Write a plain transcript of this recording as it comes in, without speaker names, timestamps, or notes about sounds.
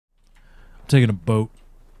taking a boat.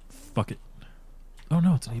 Fuck it. Oh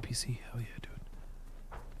no, it's an APC. Hell yeah, dude.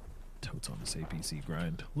 Totes on this APC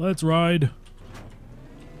grind. Let's ride.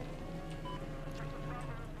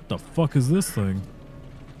 What the fuck is this thing?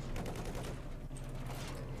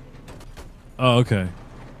 Oh, okay.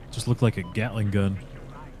 Just looked like a Gatling gun.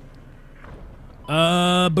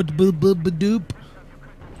 Doop.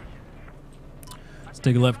 Let's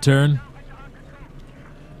take a left turn.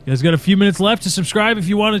 You guys got a few minutes left to subscribe if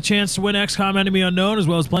you want a chance to win XCOM Enemy Unknown, as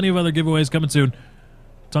well as plenty of other giveaways coming soon.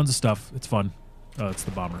 Tons of stuff. It's fun. Oh, it's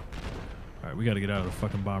the bomber. All right, we got to get out of the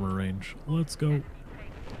fucking bomber range. Let's go.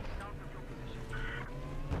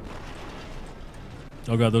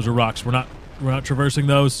 Oh god, those are rocks. We're not traversing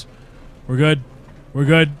those. We're good. We're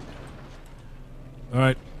good. All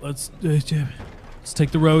right, let's take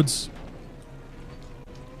the roads.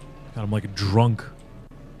 God, I'm like a drunk.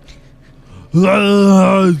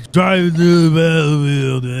 Driving through the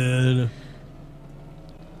battlefield, man.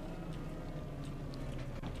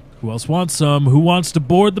 Who else wants some? Who wants to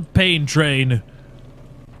board the pain train?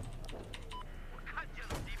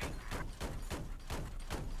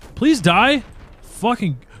 Please die.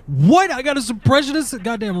 Fucking what? I got a suppression assist.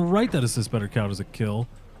 Goddamn right that assist better count as a kill.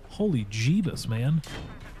 Holy jeebus, man.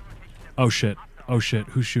 Oh shit. Oh shit.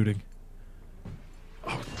 Who's shooting?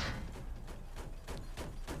 Oh.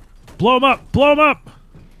 Blow him up! Blow him up!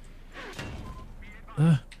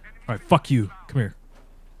 Alright, fuck you. Come here.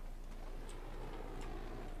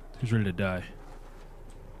 Who's ready to die?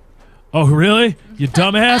 Oh, really? You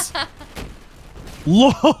dumbass? That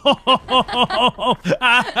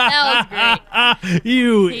was great.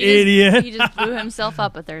 You idiot. He just blew himself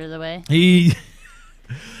up a third of the way. He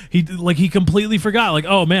completely forgot. Like,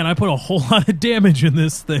 oh man, I put a whole lot of damage in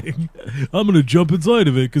this thing. I'm gonna jump inside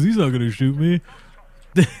of it because he's not gonna shoot me.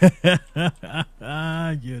 You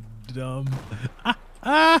dumb.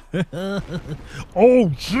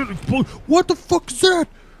 Oh shit! What the fuck is that?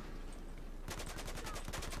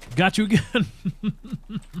 Got you again.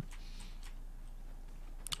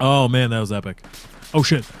 Oh man, that was epic. Oh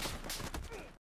shit.